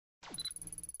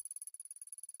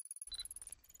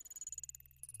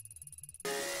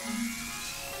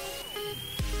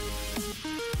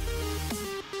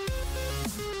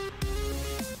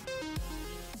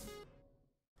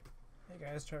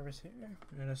guys, Triverse here.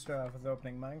 We're going to start off with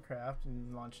opening Minecraft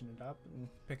and launching it up and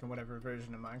picking whatever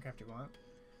version of Minecraft you want.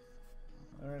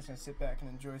 And we're just going to sit back and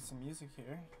enjoy some music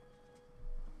here.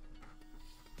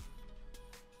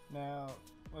 Now,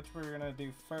 what we're going to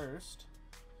do first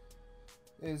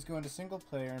is go into single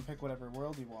player and pick whatever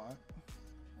world you want.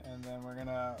 And then we're going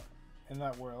to, in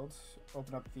that world,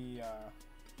 open up the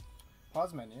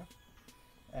pause menu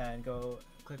and go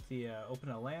click the open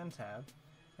a LAN tab.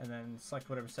 And then select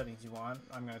whatever settings you want.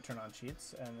 I'm going to turn on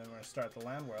cheats, and then we're going to start the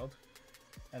LAN world.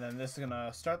 And then this is going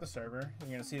to start the server. You're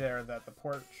going to see there that the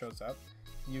port shows up.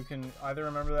 You can either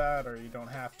remember that or you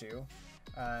don't have to.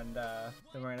 And then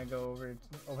we're going to go over,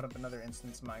 open up another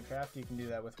instance of Minecraft. You can do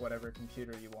that with whatever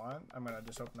computer you want. I'm going to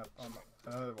just open up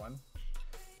another one.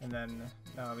 And then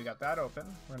now that we got that open,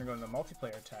 we're going to go in the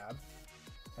multiplayer tab.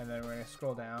 And then we're going to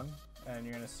scroll down, and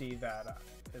you're going to see that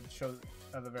it shows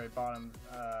at the very bottom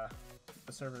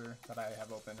the server that I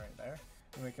have open right there,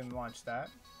 and we can launch that.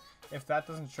 If that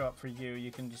doesn't show up for you,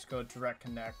 you can just go direct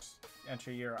connect,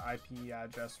 enter your IP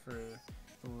address for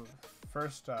the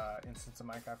first instance of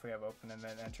Minecraft we have open, and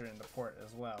then enter in the port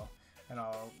as well. And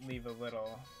I'll leave a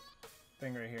little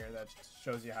thing right here that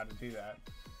shows you how to do that.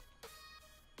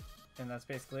 And that's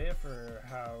basically it for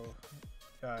how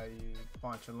you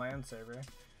launch a LAN server.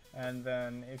 And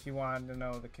then if you want to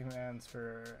know the commands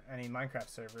for any Minecraft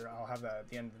server, I'll have that at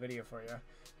the end of the video for you.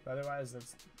 But otherwise,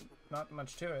 that's not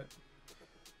much to it.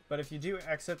 But if you do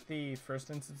exit the first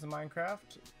instance of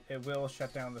Minecraft, it will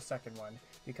shut down the second one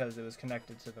because it was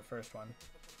connected to the first one.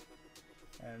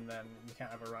 And then you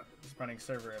can't have a running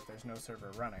server if there's no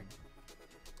server running.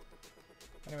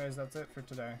 Anyways, that's it for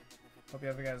today. Hope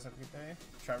you guys have a good day.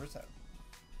 Triverse out.